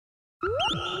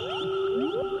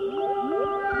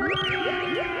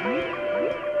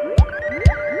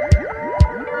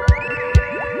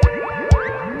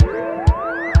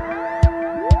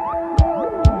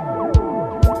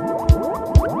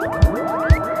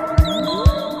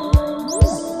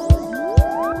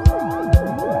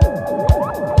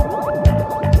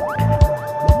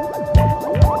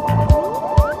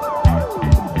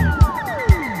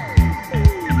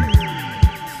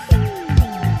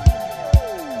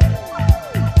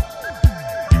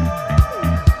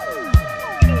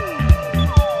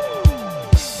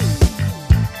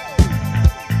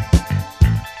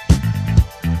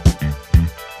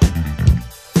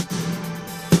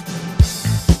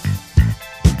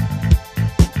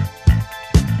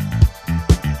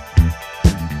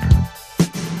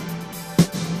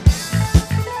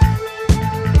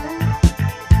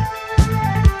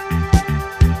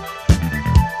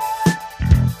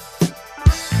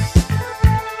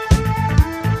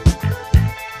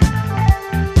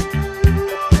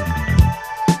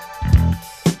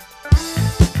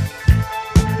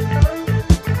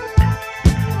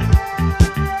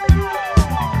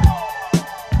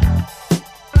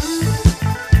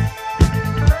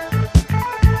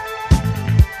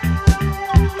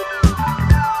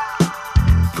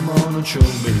Show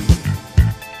me.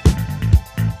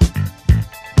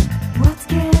 What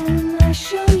can I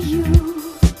show you?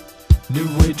 New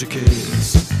way to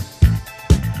kiss.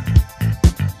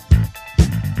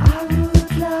 I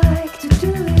would like to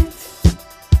do it.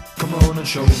 Come on and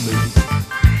show me.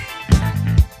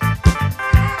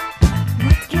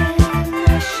 What can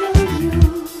I show you?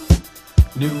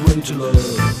 New way to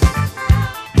love.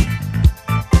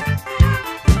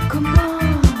 Come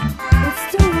on, let's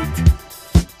do it.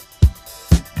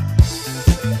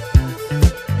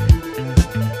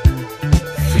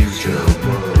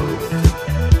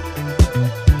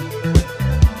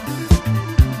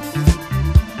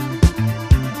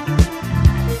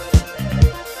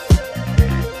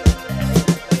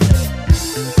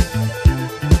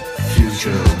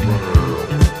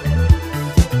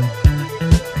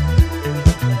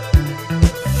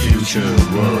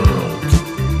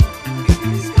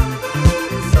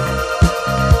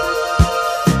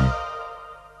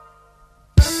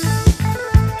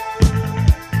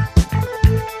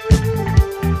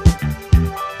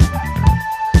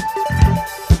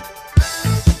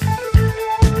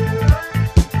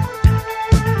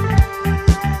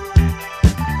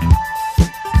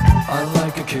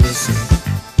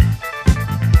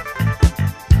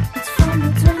 It's from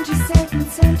the 22nd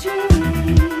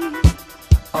century.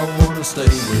 I wanna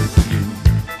stay with you.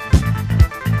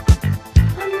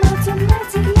 An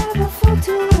automatic level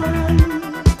 4-to-1.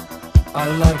 I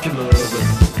like your loving.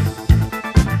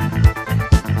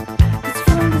 It's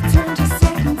from the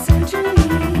 22nd century.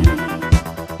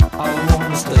 I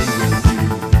wanna stay with you.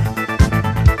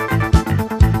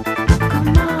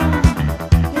 Come on,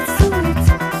 let's do it.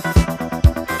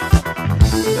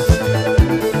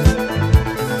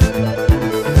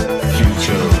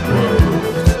 Future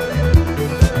world.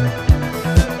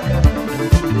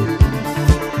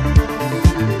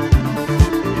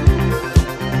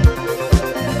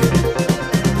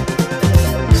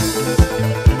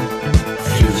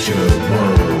 Future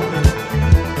world.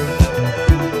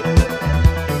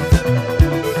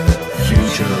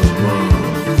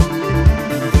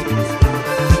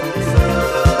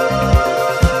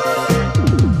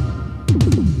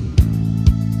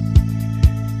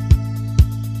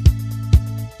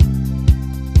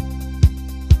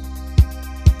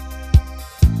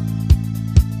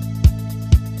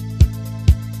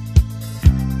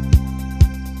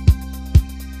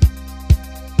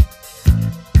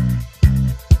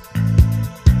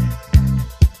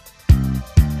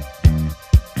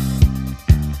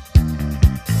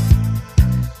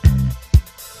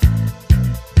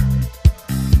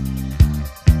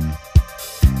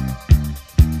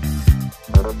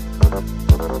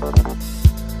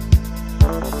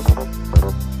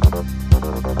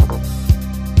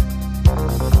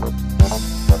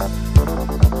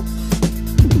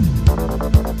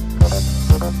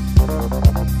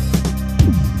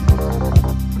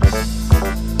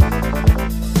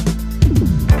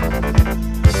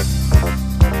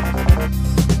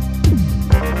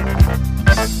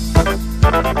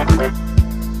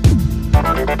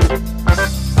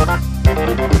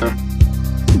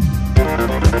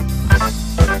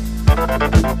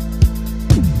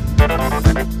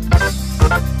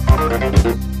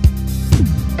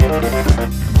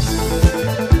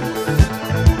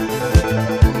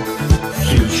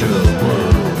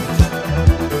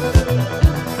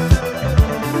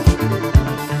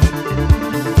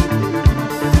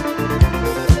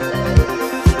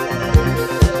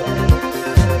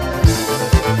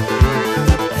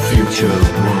 future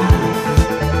world.